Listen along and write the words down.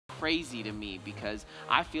crazy to me because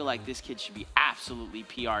I feel like this kid should be absolutely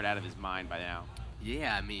PR'd out of his mind by now.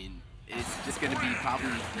 Yeah, I mean, it's just going to be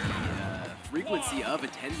probably the frequency of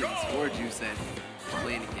attendance for Juice that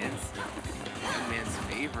playing against young man's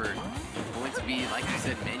favor. Going to be, like you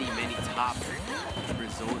said, many top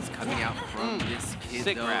results coming out from this kid.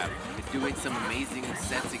 Sick grab. Doing some amazing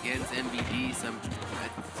sets against MVD, some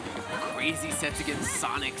crazy sets against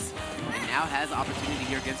Sonics, and now has opportunity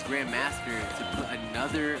here against Grandmaster to put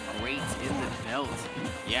another great in the belt.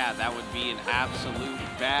 Yeah, that would be an absolute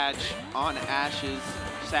badge on Ash's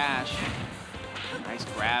sash. Nice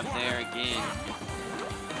grab there again.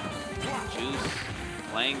 Juice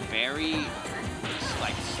playing very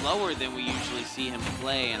slower than we usually see him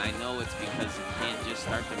play, and I know it's because he can't just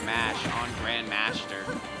start to mash on Grandmaster.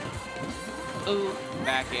 Ooh,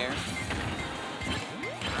 back air.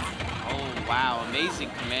 Oh, wow, amazing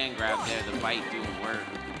command grab there, the bite doing work.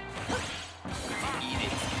 Eat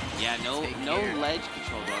it. Yeah, no ledge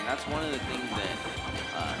control though, and that's one of the things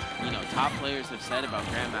that, you know, top players have said about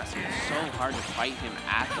Grandmaster. It's so hard to fight him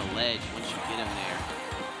at the ledge once you get him there,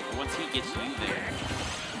 or once he gets you there.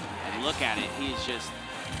 And look at it, he is just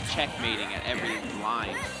checkmating at every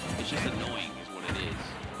line. It's just annoying is what it is.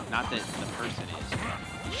 Not that the person is.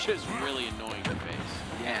 It's just really annoying to face.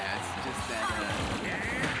 Yeah, it's just that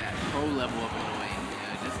pro level of annoying.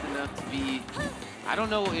 Just enough to be... I don't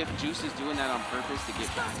know if Juice is doing that on purpose to get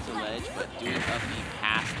past the ledge, but doing up B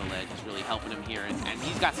past the ledge is really helping him here. And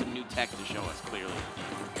he's got some new tech to show us, clearly.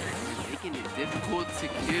 Making it difficult to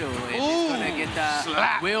kill. And it's going to get the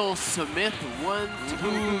slap. Will Smith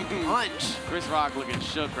 1-2 punch. Chris Rock looking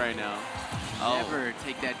shook right now. Never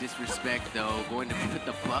take that disrespect, though. Going to put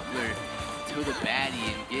the buckler to the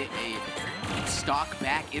baddie and get a stock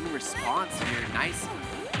back in response here. Nice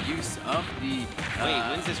use of the... Wait,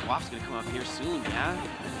 when's this waft's going to come up here soon, yeah?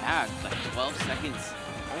 Yeah, like 12 seconds.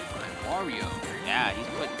 Oh my Wario. Yeah, he's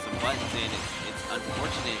putting some buttons in. It's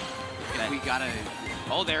unfortunate that... We got a...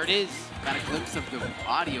 Oh, there it is. Got a glimpse of the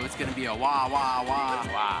audio. It's going to be a wah, wah, wah.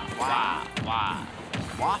 Wah, wah, wah.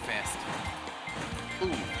 Wah fest. Ooh.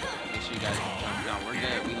 Make sure you guys jump down. We're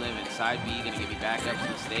good. We live in side B. Gonna get me back up to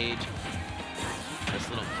the stage. Nice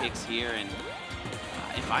little kicks here. And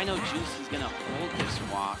if I know Juice is gonna hold this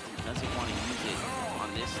waft, he doesn't want to use it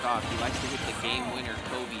on this stock. He likes to hit the game winner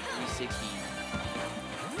Kobe 360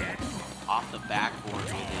 off the backboard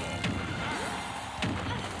with it.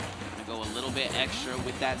 Go a little bit extra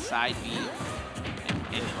with that side B.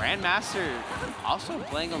 And Grandmaster also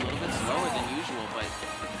playing a little bit slower than usual, but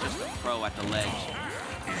just a pro at the ledge.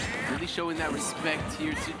 Really showing that respect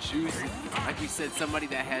here to Juice. Like we said, somebody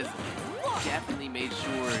that has definitely made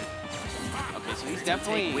sure. Okay, so he's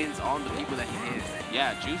definitely take wins on the people that he is.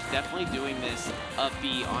 Yeah, Juice definitely doing this up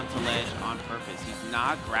B onto ledge on purpose. He's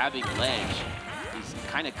not grabbing ledge. He's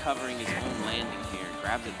kind of covering his own landing here.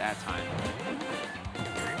 Grabs it that time.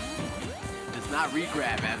 Does not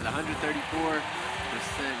re-grab as 134%.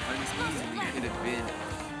 Easily could have been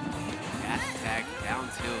dash attack down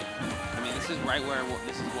tilt. I mean, this is right where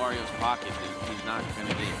this is Wario's pocket. He's not going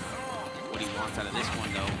to get what he wants out of this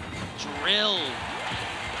one, though. Drill!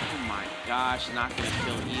 Oh my gosh, not going to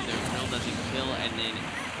kill either. Drill doesn't kill, and then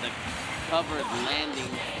the covered landing,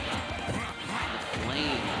 the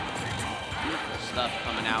flame. Beautiful stuff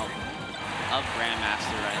coming out of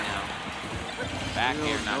Grandmaster right now. Back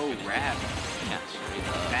air, not no gonna wrap. Yeah, straight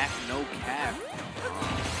up. Back no cap.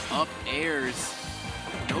 Up airs.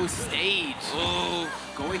 No stage. Oh.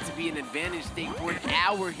 Going to be an advantage thing for an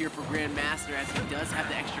hour here for Grandmaster, as he does have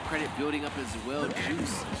the extra credit building up as well.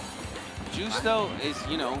 Juice, though, is,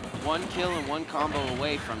 you know, one kill and one combo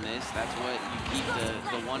away from this. That's what you keep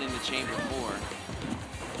the one in the chamber for.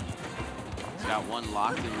 He's got one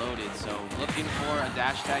locked and loaded, so looking for a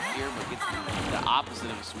dash attack here, but gets the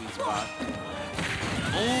opposite of a sweet spot.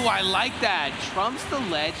 Oh, I like that. Trumps the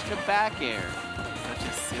ledge to back air. Such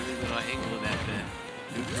a silly little angle that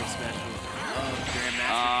the neutral special of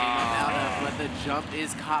Grandmaster came up out of, but the jump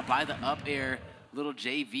is caught by the up air. Little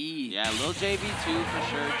JV. Yeah, little JV too, for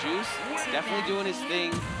sure. Juice is definitely doing his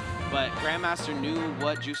thing, but Grandmaster knew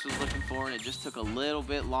what Juice was looking for, and it just took a little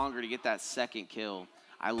bit longer to get that second kill.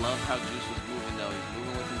 I love how Juice was moving, though. He was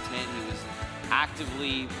moving with intent. He was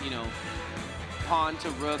actively, you know, pawn to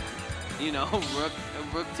rook, you know,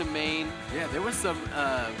 rook to main. Yeah, there was some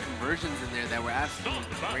conversions in there that were absolutely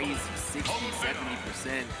crazy, 60,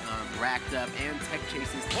 70% racked up, and tech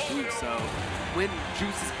chases to boot. So when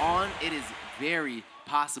Juice is on, it is very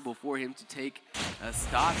possible for him to take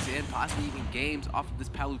stocks and possibly even games off of this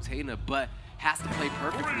Palutena, but has to play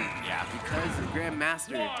perfectly. Yeah. Because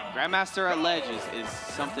Grandmaster at ledge is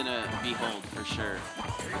something to behold for sure.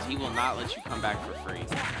 Because he will not let you come back for free.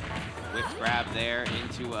 Whip grab there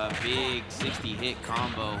into a big 60-hit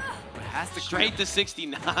combo. has to straight to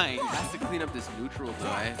 69. Has to clean up this neutral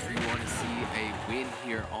though. If you want to see a win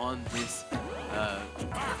here on this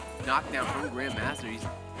knockdown from Grandmaster, he's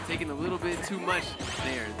taking a little bit too much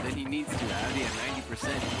there than he needs to. Already at 90%.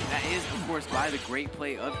 That is, of course, by the great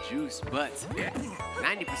play of Juice, but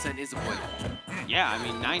 90% is a play. Yeah, I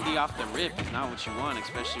mean, 90 off the rip is not what you want,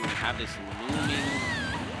 especially when you have this looming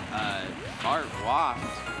fart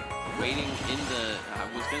waft waiting in the, I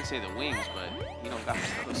was going to say the wings, but you don't got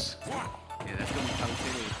those. Yeah, that's going to be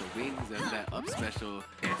Palutena with the wings as that up special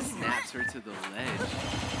snaps her to the ledge.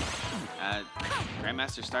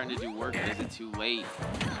 Grandmaster's starting to do work. Is it too late?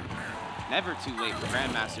 Never too late for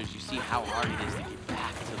Grandmasters. You see how hard it is to get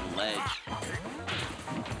back to the ledge.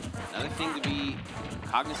 Another thing to be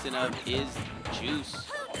cognizant of is Juice.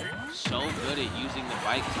 So good at using the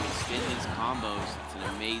bike to extend his combos. It's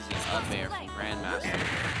an amazing up air from Grandmaster.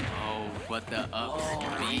 Oh, but the up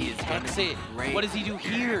B is going to be great. What does he do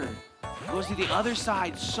here? Goes to the other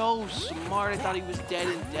side. So smart. I thought he was dead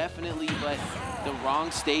indefinitely, but the wrong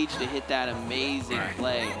stage to hit that amazing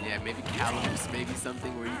play. Yeah, maybe Callum's, maybe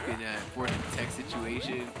something where you can force a tech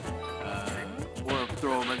situation or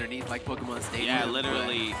throw him underneath like Pokemon Stadium. Yeah,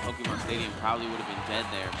 literally, Pokemon Stadium probably would have been dead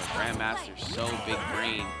there, but Grandmaster's so big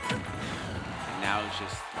brain. And now it's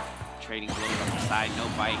just trading blows on the side. No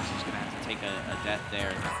bikes. He's going to have to take a death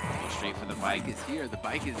there. Go straight for the bike. The bike is here. The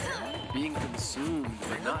bike is being consumed,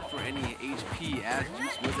 but not for any HP, as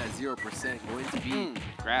Juice was at 0%. Going to be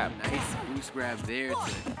grab. Nice boost grab there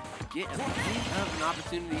to get a bit of an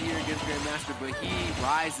opportunity here against Grandmaster, but he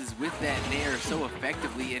rises with that nair so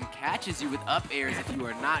effectively and catches you with up airs if you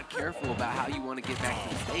are not careful about how you want to get back to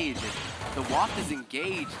the stage. And the waft is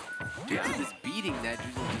engaged due to this beating that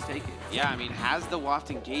Juice has just taken. Yeah, I mean, has the waft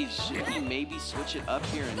engaged? Should he maybe switch it up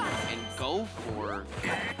here and go for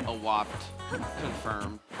a waft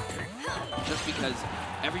confirm? Just because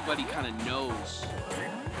everybody kind of knows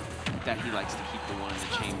that he likes to keep the one in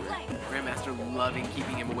the chamber. Grandmaster loving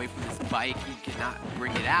keeping him away from this bike. He cannot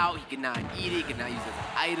bring it out. He cannot eat it. He cannot use it as an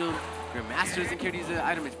item. Grandmaster doesn't care to use the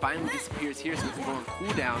item. It finally disappears here, so it can go on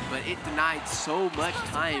cooldown, but it denied so much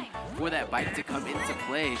time for that bike to come into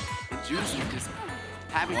play. And Juice is just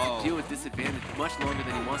having to deal with disadvantage much longer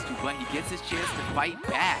than he wants to, but he gets his chance to fight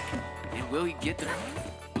back. And will he get the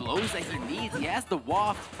blows that he needs? He has the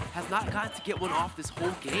waft, has not gotten to get one off this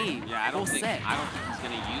whole game. Yeah, I don't think he's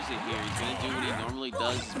going to use it here. He's going to do what he normally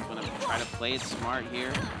does. He's going to try to play it smart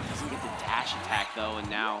here. Doesn't get the dash attack, though, and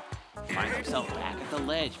now finds himself back at the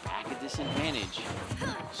ledge, back at disadvantage.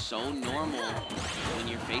 So normal when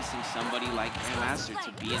you're facing somebody like Grandmaster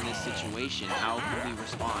to be in this situation. How can he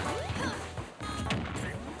respond?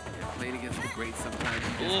 Playing against the greats sometimes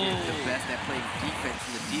you just get the best at playing defense,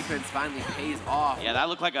 and the defense finally pays off. Yeah, that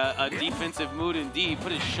looked like a defensive mood indeed.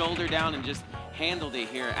 Put his shoulder down and just handled it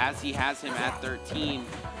here. As he has him at 13,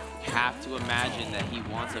 you have to imagine that he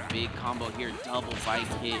wants a big combo here, double bike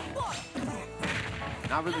hit.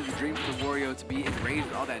 Not really the dream for the Wario to be enraged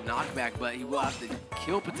with all that knockback, but he will have the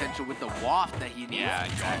kill potential with the waft that he needs. Yeah,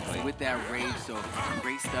 exactly. With that rage, so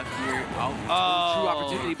great stuff here. True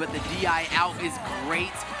opportunity, but the DI out is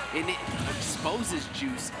great, and it exposes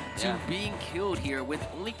Juice to being killed here with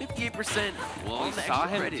only 58%. Well, we saw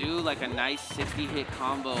him do like a nice 60-hit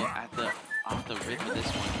combo at the off the rip of this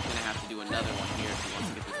one. He's gonna have to do another one here if he wants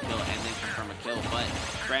to get this kill and then confirm a kill. But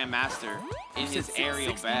Grandmaster in his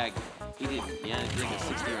aerial bag. He did, he did like a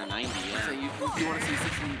 60 or a 90, yeah. So you want to see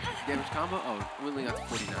 60 damage combo? Oh, only got to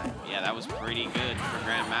 49. Yeah, that was pretty good for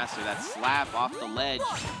Grandmaster. That slap off the ledge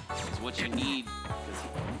is what you need,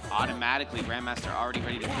 because automatically Grandmaster already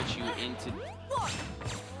ready to put you into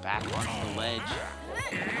back onto the ledge.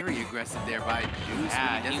 Very aggressive there by Juice.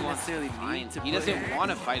 Yeah, he doesn't necessarily need to. He doesn't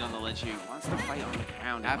want to fight on the ledge here. He wants to fight on the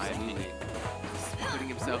ground. Absolutely. Just putting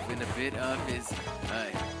himself in a bit of his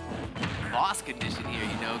loss condition here,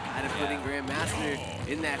 you know, kind of putting Grandmaster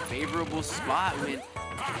in that favorable spot when he would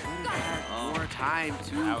have had more time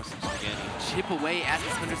to chip away at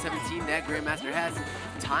this 117 that Grandmaster has.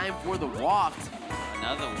 Time for the waft.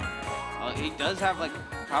 Another one. Well, he does have like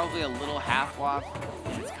probably a little half waft.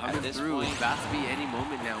 It's coming through. It's about to be any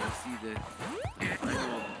moment now. We'll see the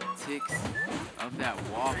final antics of that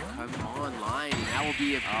walk come online. And that will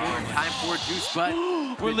be a time for Juice, but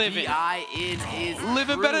we're living. DI in is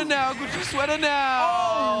living through. better now. Gucci sweater now.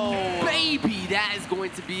 Oh, baby. That is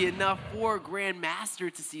going to be enough for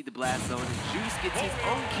Grandmaster to see the blast zone. And Juice gets his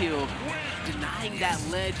own kill, denying that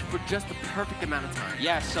ledge for just the perfect amount of time.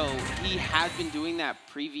 Yeah, so he had been doing that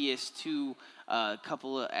previous to a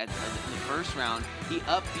couple of, in the first round. He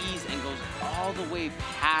up B's and goes all the way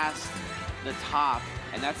past the top.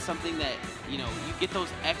 And that's something that, you know, you get those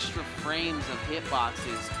extra frames of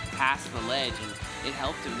hitboxes past the ledge, and it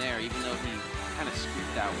helped him there, even though he kind of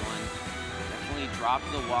scooped that one. Definitely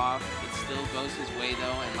dropped the waft. It still goes his way,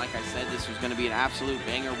 though, and like I said, this was going to be an absolute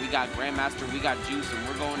banger. We got Grandmaster, we got Juice, and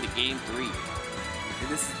we're going to game 3. And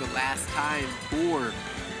this is the last time for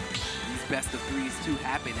these best of 3s to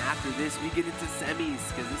happen. After this, we get into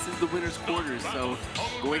semis, because this is the winner's quarters, so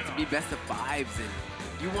going to be best of 5s, and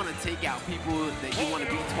you want to take out people that you want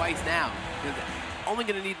to beat twice now. Because only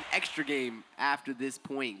going to need an extra game after this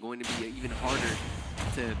point. Going to be even harder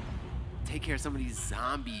to take care of some of these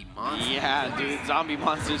zombie monsters. Yeah, dude, zombie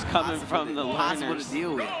monsters coming from the learners. Impossible to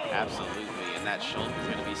deal with. Absolutely, and that shoulder is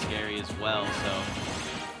going to be scary as well. So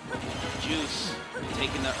Juice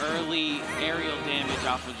taking the early aerial damage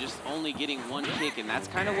off of just only getting 1 kick, and that's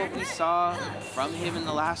kind of what we saw from him in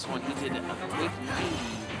the last one. He did a quick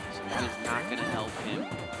 90. That is not going to help him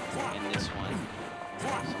in this one.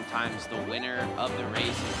 Sometimes the winner of the race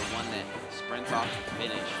is the one that sprints off the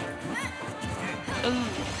finish. Ooh.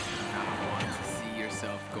 I want to see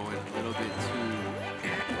yourself going a little bit too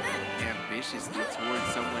ambitiously towards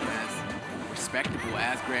someone as respectable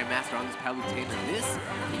as Grandmaster on this Palutena. This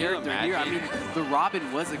character here, I mean, the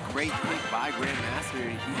Robin was a great pick by Grandmaster.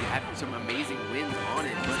 He had some amazing wins on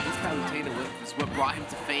it, but this Palutena was what brought him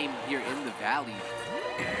to fame here in the Valley.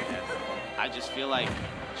 I just feel like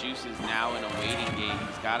Juice is now in a waiting game.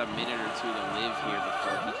 He's got a minute or 2 to live here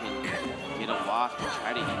before he can get a waft and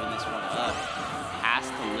try to even this one up. Has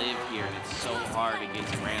to live here, and it's so hard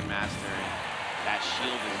against Grandmaster. And that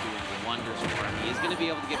shield is doing wonders for him. He is going to be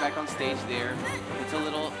able to get back on stage there. It's a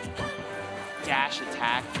little dash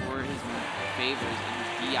attack for his favors, and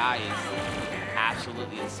his DI is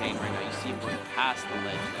absolutely insane right now. You see him going past the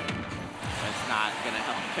ledge there. That's not going to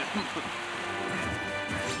help him.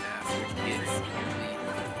 Gets a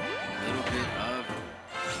little bit of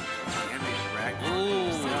damage rack on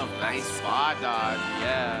himself. Nice spot dodge,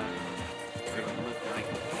 yeah. It looked like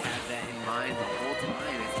he had that in mind the whole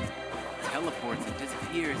time as he teleports and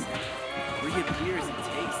disappears, reappears, and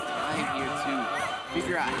takes time here to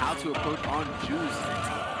figure out how to approach on Juice.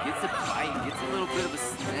 Gets a bite, gets a little bit of a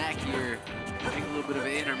snack here, take a little bit of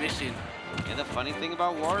an intermission. And the funny thing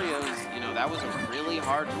about Wario is, you know, that was a really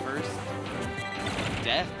hard first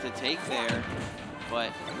death to take there,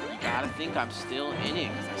 but you gotta think I'm still in it,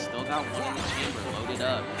 because I still got one in the chamber loaded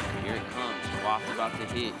up. Here it comes, waft about to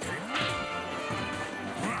hit.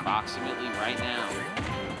 Approximately right now.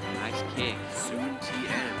 Nice kick. Soon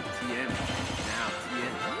TM, now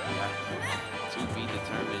TM. To be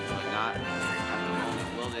determined, but not at the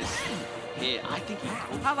moment. Will this hit? I think he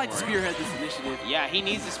goes I like to for it. spearhead this initiative. Yeah, he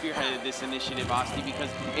needs to spearhead this initiative, Asti, because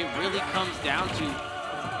it really comes down to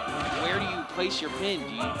where do you place your pin?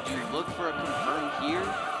 Do you look for a confirm here?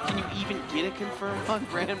 Can you even get a confirm on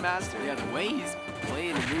Grandmaster? Yeah, the way he's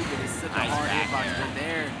playing the movement is such Nice a hard back hitbox, air. but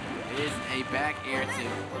there is a back air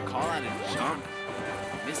to call out a jump.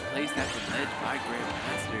 Misplaced at the ledge by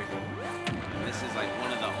Grandmaster. And this is like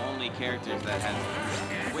one of the only characters that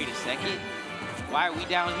has, wait a second, why are we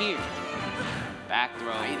down here? Back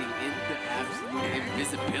throw. Hiding into absolute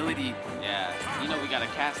invisibility. Yeah, you know we gotta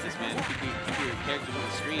cast this, man. Keep your characters on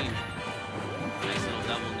the screen. Nice little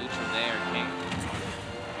double neutral there, King.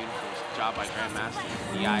 Beautiful job by Grandmaster.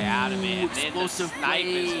 DI out of it, and then the Explosive snipe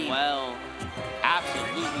as flame. well.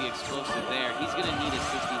 Absolutely explosive there. He's gonna need a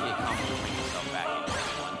 60-hit combo to bring himself back into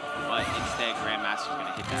this one. But instead, Grandmaster's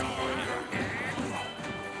gonna hit that for him.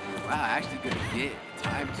 Wow, actually gonna get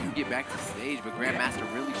time to get back to stage, but Grandmaster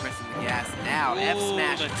really pressing the gas now. F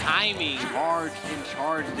smash. The timing. Charged and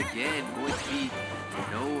charged again. Going to be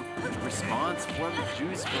no response from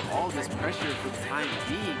Juice for all this pressure for the time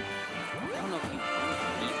being. I don't know if he wanted to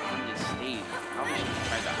be on this stage. Probably should have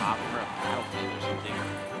tried to opt for a battlefield or something.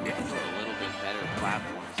 Looking for a little bit better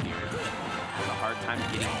platforms here. Has a hard time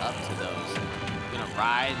getting up to those. Gonna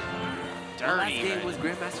ride dirty. Well, last game was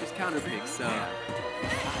Grandmaster's counter pick, so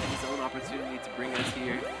his own opportunity to bring us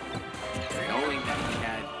here, knowing that he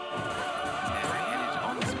had an advantage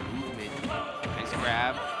on this movement. Nice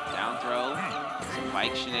grab, down throw, some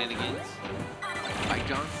bike shenanigans. Mike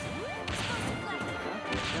Johns.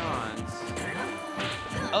 Johns.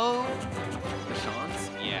 Oh, The Shawns.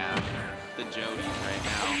 yeah.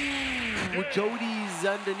 Jody's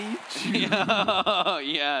underneath you.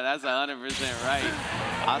 Yeah, that's 100%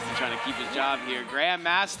 right. Austin trying to keep his job here.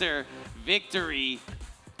 Grandmaster victory.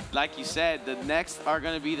 Like you said, the next are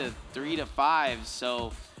going to be the 3 to 5.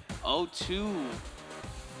 So 0-2.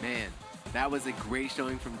 Man, that was a great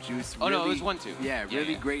showing from Juice. Oh, no, it was 1-2. Yeah,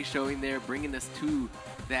 really great showing there, bringing us to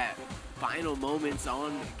that final moments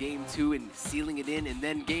on game 2 and sealing it in. And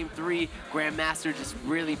then game 3, Grandmaster just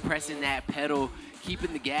really pressing that pedal,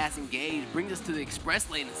 keeping the gas engaged, brings us to the express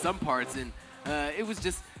lane in some parts. And it was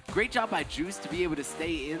just great job by Juice to be able to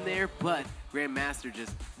stay in there, but Grandmaster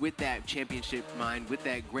just with that championship mind, with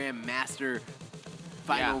that Grandmaster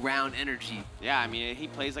final round energy. Yeah, I mean, he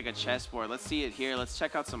plays like a chessboard. Let's see it here. Let's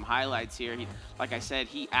check out some highlights here. Like I said,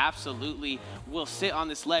 he absolutely will sit on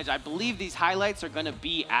this ledge. I believe these highlights are going to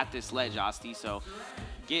be at this ledge, Asti, so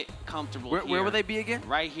get comfortable here. Where will they be again?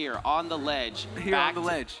 Right here on the ledge. Here on the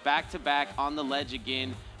ledge. Back to back on the ledge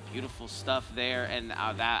again. Beautiful stuff there, and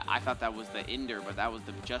that I thought that was the ender, but that was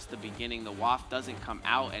just the beginning. The waft doesn't come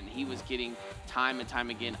out, and he was getting time and time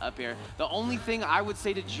again up air. The only thing I would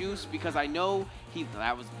say to Juice, because I know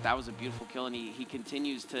that was a beautiful kill, and he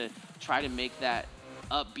continues to try to make that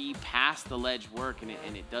up B past the ledge work, and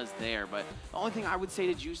it does there. But the only thing I would say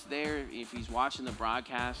to Juice there, if he's watching the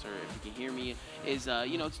broadcast or if he can hear me, is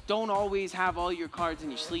you know, don't always have all your cards in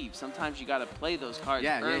your sleeve. Sometimes you got to play those cards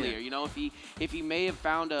earlier. You know, if he may have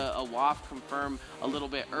found a waft confirm a little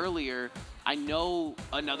bit earlier, I know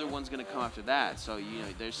another one's going to come after that. So, you know,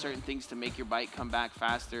 there's certain things to make your bite come back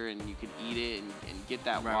faster, and you can eat it and get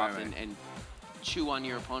that waft and chew on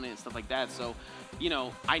your opponent and stuff like that. So, you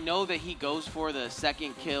know, I know that he goes for the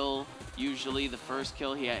second kill, usually the first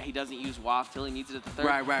kill. He doesn't use waft till he needs it at the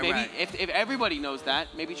third. Maybe if everybody knows that,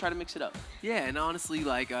 maybe try to mix it up. Yeah, and honestly,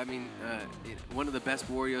 like, I mean, one of the best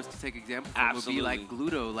Warriors to take example from would be like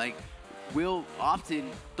Gluto. Like, will often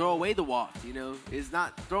throw away the waft, you know, is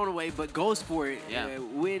not thrown away, but goes for it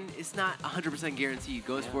when it's not 100% guaranteed.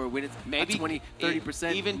 Goes for it when it's maybe 20,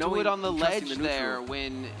 30%. Even do it on the ledge there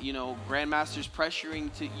when, you know, Grandmaster's pressuring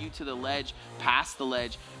you to the ledge, past the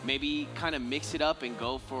ledge. Maybe kind of mix it up and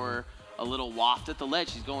go for a little waft at the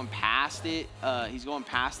ledge. He's going past it. He's going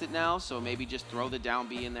past it now, so maybe just throw the down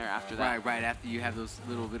B in there after that. Right, after you have those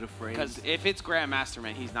little bit of frames. Because if it's Grandmaster,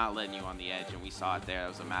 man, he's not letting you on the edge, and we saw it there. That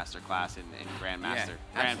was a master class in Grandmaster.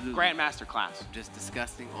 Grandmaster class. Just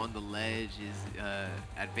disgusting on the ledge. His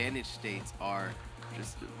advantage states are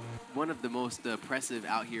just one of the most oppressive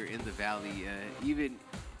out here in the Valley. Even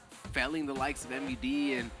felling the likes of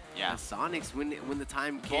MVD and Sonics when the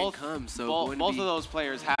time can come. So both of those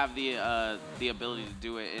players have the ability to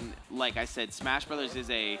do it, and like I said, Smash Brothers is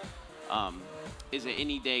an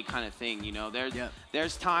any day kind of thing. You know,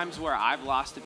 there's times where I've lost to